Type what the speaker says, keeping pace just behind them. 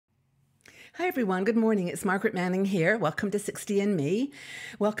Hi, everyone. Good morning. It's Margaret Manning here. Welcome to 60 and Me.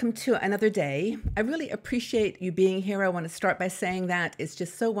 Welcome to another day. I really appreciate you being here. I want to start by saying that it's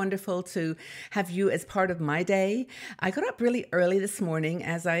just so wonderful to have you as part of my day. I got up really early this morning,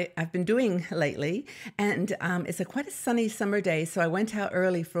 as I've been doing lately, and it's quite a sunny summer day, so I went out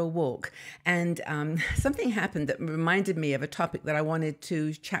early for a walk, and something happened that reminded me of a topic that I wanted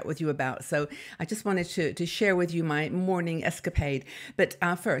to chat with you about. So I just wanted to share with you my morning escapade. But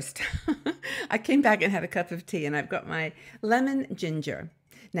first, I came back and had a cup of tea, and I've got my lemon ginger.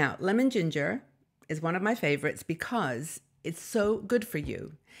 Now, lemon ginger is one of my favorites because it's so good for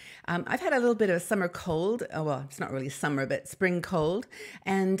you. I've had a little bit of a summer cold. Oh, well, it's not really summer, but spring cold.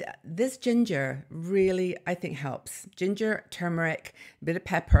 And this ginger really, I think, helps. Ginger, turmeric, a bit of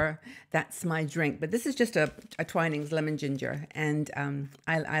pepper. That's my drink. But this is just a Twinings lemon ginger, and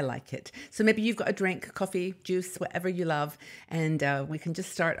I like it. So maybe you've got a drink, coffee, juice, whatever you love, and we can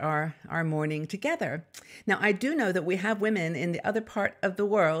just start our morning together. Now, I do know that we have women in the other part of the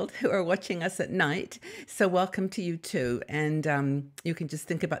world who are watching us at night. So welcome to you too. And you can just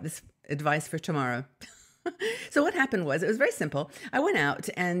think about this advice for tomorrow. So what happened was, it was very simple. I went out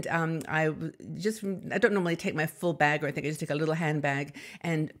and I don't normally take my full bag or anything. I just take a little handbag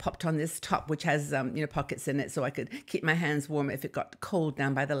and popped on this top, which has, pockets in it so I could keep my hands warm if it got cold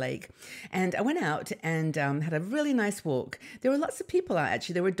down by the lake. And I went out and had a really nice walk. There were lots of people out,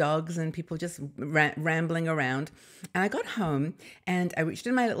 actually. There were dogs and people just rambling around. And I got home and I reached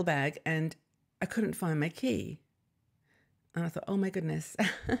in my little bag and I couldn't find my key. And I thought, oh my goodness.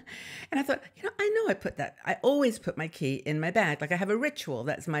 And I thought, I know I always put my key in my bag. Like I have a ritual.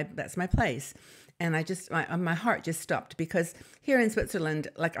 That's my place. And my heart just stopped, because here in Switzerland,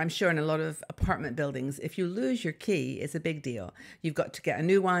 like I'm sure in a lot of apartment buildings, if you lose your key, it's a big deal. You've got to get a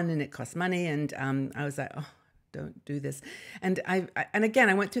new one and it costs money. And I was like, oh, don't do this. And again,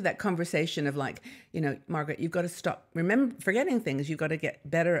 I went through that conversation of like, Margaret, you've got to stop forgetting things. You've got to get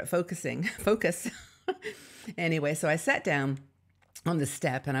better at focus. Anyway, so I sat down on the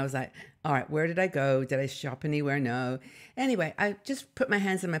step and I was like, all right, where did I go? Did I shop anywhere? No. Anyway, I just put my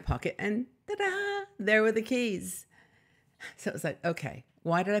hands in my pocket and ta-da, there were the keys. So it was like, okay,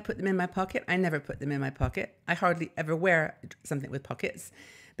 why did I put them in my pocket? I never put them in my pocket. I hardly ever wear something with pockets.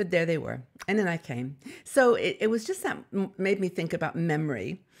 But there they were. And then I came. So it was just that made me think about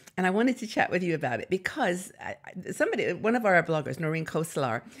memory. And I wanted to chat with you about it because one of our bloggers, Noreen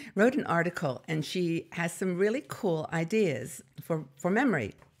Kostelar, wrote an article and she has some really cool ideas for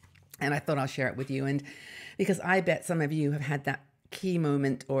memory. And I thought I'll share it with you. And because I bet some of you have had that key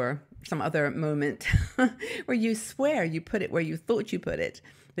moment or some other moment where you swear you put it where you thought you put it,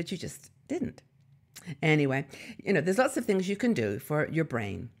 but you just didn't. Anyway, there's lots of things you can do for your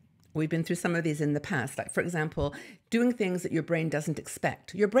brain. We've been through some of these in the past. Like, for example, doing things that your brain doesn't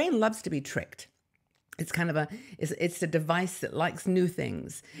expect. Your brain loves to be tricked. It's kind of it's a device that likes new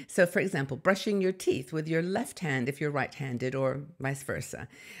things. So, for example, brushing your teeth with your left hand if you're right-handed, or vice versa.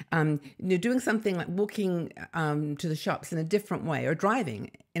 Doing something like walking to the shops in a different way, or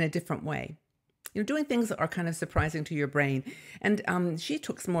driving in a different way. Doing things that are kind of surprising to your brain. And she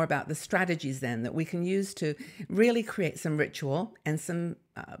talks more about the strategies then that we can use to really create some ritual and some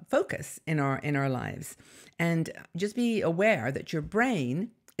focus in our lives. And just be aware that your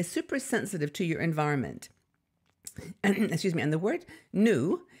brain is super sensitive to your environment. And, excuse me, and the word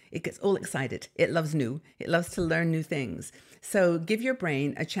new, it gets all excited. It loves new. It loves to learn new things. So give your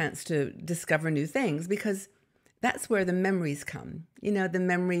brain a chance to discover new things, because that's where the memories come, the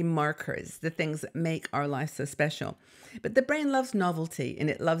memory markers, the things that make our life so special. But the brain loves novelty and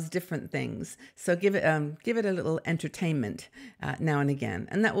it loves different things. So give it a little entertainment now and again,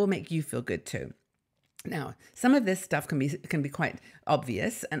 and that will make you feel good too. Now, some of this stuff can be quite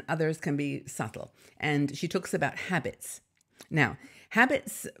obvious and others can be subtle. And she talks about habits. Now,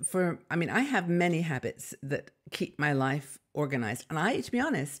 habits I have many habits that keep my life organized. And to be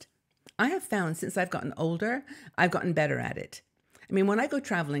honest, I have found since I've gotten older, I've gotten better at it. When I go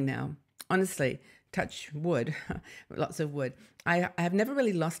traveling now, honestly, touch wood, lots of wood, I have never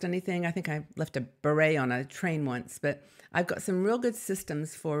really lost anything. I think I left a beret on a train once, but I've got some real good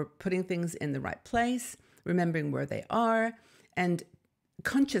systems for putting things in the right place, remembering where they are, and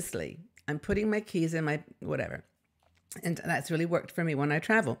consciously, I'm putting my keys in my whatever. And that's really worked for me when I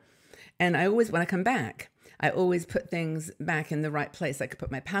travel. And when I come back, I always put things back in the right place. I could put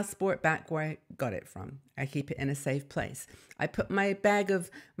my passport back where I got it from. I keep it in a safe place. I put my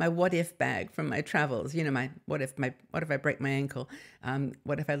what if bag from my travels. What if I break my ankle?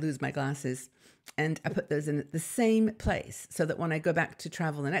 What if I lose my glasses? And I put those in the same place so that when I go back to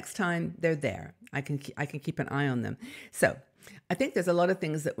travel the next time, they're there. I can keep an eye on them. So I think there's a lot of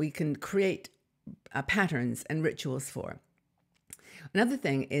things that we can create patterns and rituals for. Another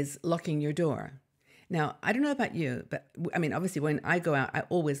thing is locking your door. Now, I don't know about you, but I mean, obviously, when I go out, I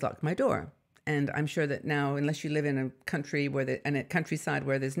always lock my door. And I'm sure that now, unless you live in a country in a countryside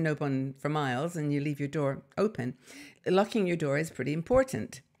where there's no one for miles and you leave your door open, locking your door is pretty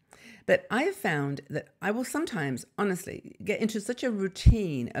important. But I have found that I will sometimes, honestly, get into such a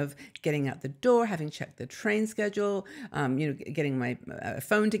routine of getting out the door, having checked the train schedule, getting my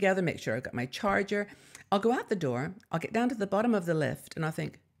phone together, make sure I've got my charger. I'll go out the door, I'll get down to the bottom of the lift, and I'll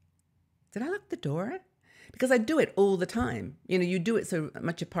think, did I lock the door? Because I do it all the time. You do it so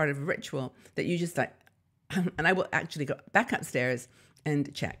much a part of a ritual that you just like, and I will actually go back upstairs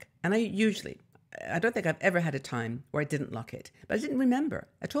and check. And I don't think I've ever had a time where I didn't lock it, but I didn't remember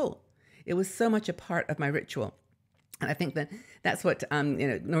at all. It was so much a part of my ritual. And I think that's what,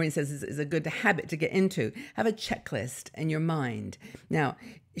 Noreen says is a good habit to get into. Have a checklist in your mind. Now,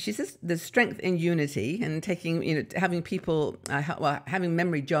 she says there's strength in unity, and having people, having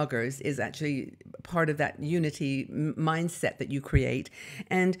memory joggers is actually part of that unity mindset that you create.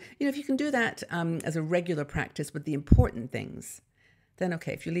 And, if you can do that as a regular practice with the important things, then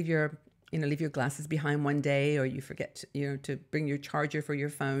okay, if you leave your glasses behind one day, or you forget, to bring your charger for your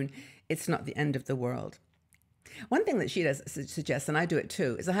phone, it's not the end of the world. One thing that she does suggest, and I do it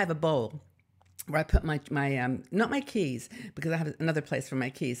too, is I have a bowl where I put my not my keys, because I have another place for my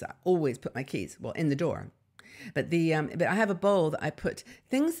keys. I always put my keys, in the door. But but I have a bowl that I put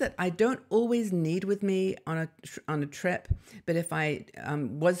things that I don't always need with me on a trip. But if I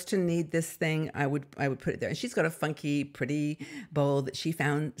was to need this thing, I would put it there. And she's got a funky, pretty bowl that she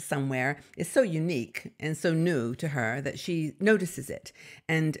found somewhere. It's so unique and so new to her that she notices it.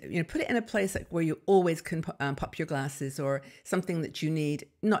 And put it in a place like where you always can pop your glasses, or something that you need,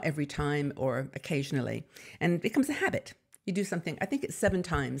 not every time or occasionally, and it becomes a habit. You do something. I think it's 7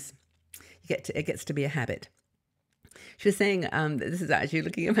 times. It gets to be a habit. She was saying, this is actually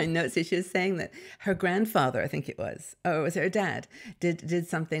looking at my notes here, she was saying that her grandfather, I think it was, or it was her dad, did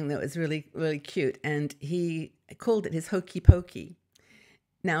something that was really, really cute, and he called it his hokey pokey.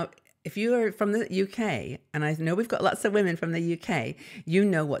 Now, if you are from the UK, and I know we've got lots of women from the UK, you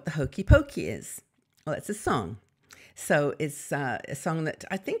know what the hokey pokey is. Well, it's a song. So it's a song that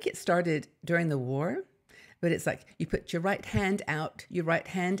I think it started during the war. But it's like you put your right hand out, your right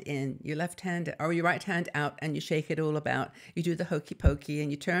hand in, your left hand, or your right hand out, and you shake it all about. You do the hokey pokey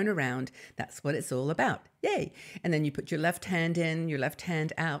and you turn around. That's what it's all about. Yay. And then you put your left hand in, your left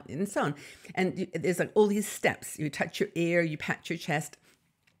hand out, and so on. And there's like all these steps. You touch your ear, you pat your chest.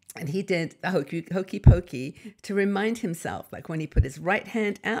 And he did the hokey pokey to remind himself, like when he put his right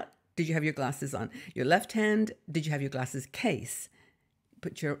hand out, did you have your glasses on? Your left hand, did you have your glasses case?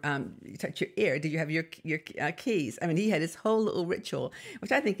 Put you touch your ear. Did you have your keys? I mean, he had his whole little ritual,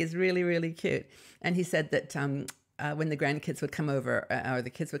 which I think is really, really cute. And he said that when the grandkids would come over, or the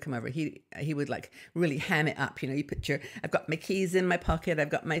kids would come over, he would like really ham it up. You put I've got my keys in my pocket.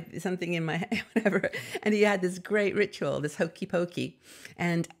 I've got my something in my whatever. And he had this great ritual, this hokey pokey,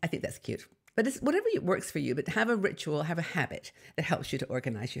 and I think that's cute. But it's whatever works for you. But have a ritual, have a habit that helps you to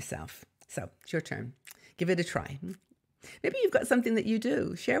organize yourself. So it's your turn. Give it a try. Maybe you've got something that you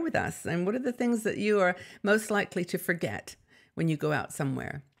do. Share with us. And what are the things that you are most likely to forget when you go out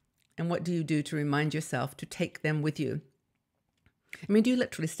somewhere? And what do you do to remind yourself to take them with you? I mean, do you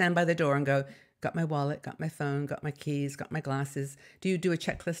literally stand by the door and go, got my wallet, got my phone, got my keys, got my glasses? Do you do a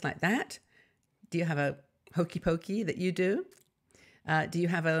checklist like that? Do you have a hokey pokey that you do? Do you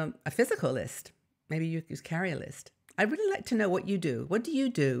have a physical list? Maybe you just carry a list. I'd really like to know what you do. What do you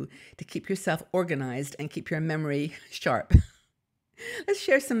do to keep yourself organized and keep your memory sharp? Let's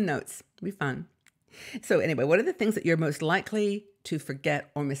share some notes. It'll be fun. So anyway, what are the things that you're most likely to forget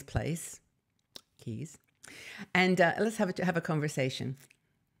or misplace? Keys. And let's have a conversation.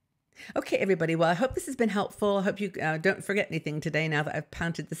 Okay, everybody. Well, I hope this has been helpful. I hope you don't forget anything today now that I've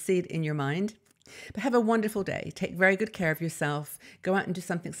planted the seed in your mind. But have a wonderful day. Take very good care of yourself. Go out and do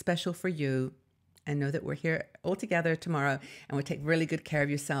something special for you. And know that we're here all together tomorrow, and we'll take really good care of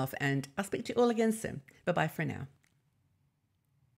yourself. And I'll speak to you all again soon. Bye-bye for now.